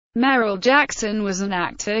Merrell Jackson was an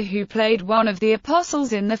actor who played one of the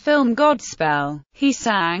apostles in the film Godspell. He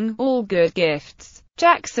sang "All Good Gifts."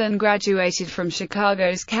 Jackson graduated from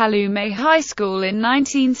Chicago's Calumet High School in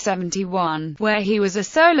 1971, where he was a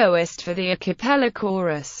soloist for the a cappella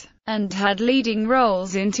chorus, and had leading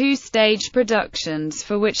roles in 2 stage productions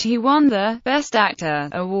for which he won the Best Actor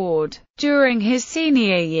award. During his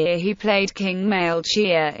senior year he played King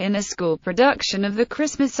Melchior in a school production of the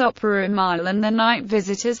Christmas opera Mile and the Night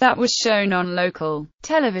Visitors that was shown on local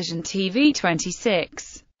television TV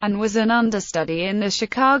 26, and was an understudy in the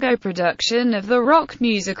Chicago production of the rock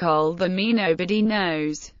musical The Me Nobody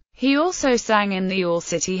Knows. He also sang in the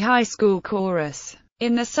All-City High School chorus.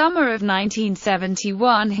 In the summer of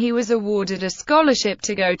 1971 he was awarded a scholarship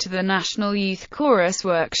to go to the National Youth Chorus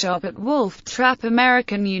Workshop at Wolf Trap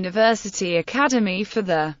American University Academy for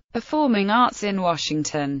the Performing Arts in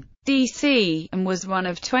Washington, D.C., and was one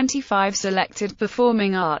of 25 selected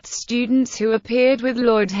performing arts students who appeared with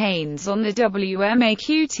Lloyd Haynes on the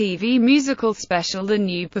WMAQ TV musical special The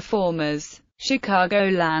New Performers,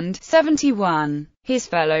 Chicagoland, 71. His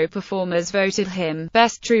fellow performers voted him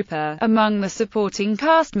Best Trooper among the supporting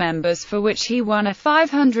cast members, for which he won a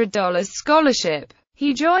 $500 scholarship.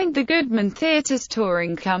 He joined the Goodman Theater's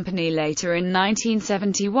touring company later in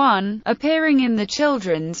 1971, appearing in the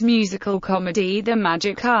children's musical comedy The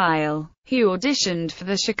Magic Isle. He auditioned for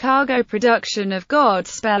the Chicago production of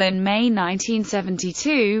Godspell in May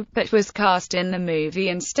 1972, but was cast in the movie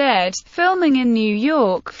instead, filming in New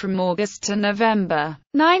York from August to November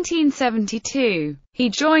 1972. He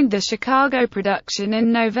joined the Chicago production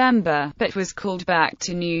in November, but was called back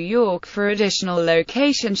to New York for additional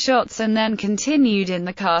location shots and then continued in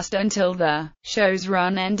the cast until the show's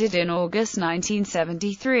run ended in August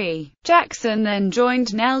 1973. Jackson then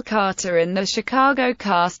joined Nell Carter in the Chicago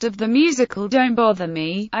cast of the musical Don't Bother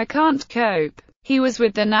Me, I Can't Cope. He was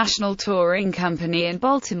with the National Touring Company in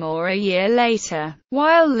Baltimore a year later.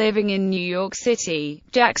 While living in New York City,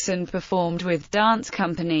 Jackson performed with dance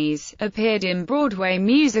companies, appeared in Broadway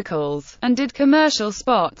musicals, and did commercial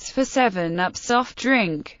spots for 7-Up soft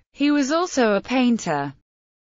drink. He was also a painter.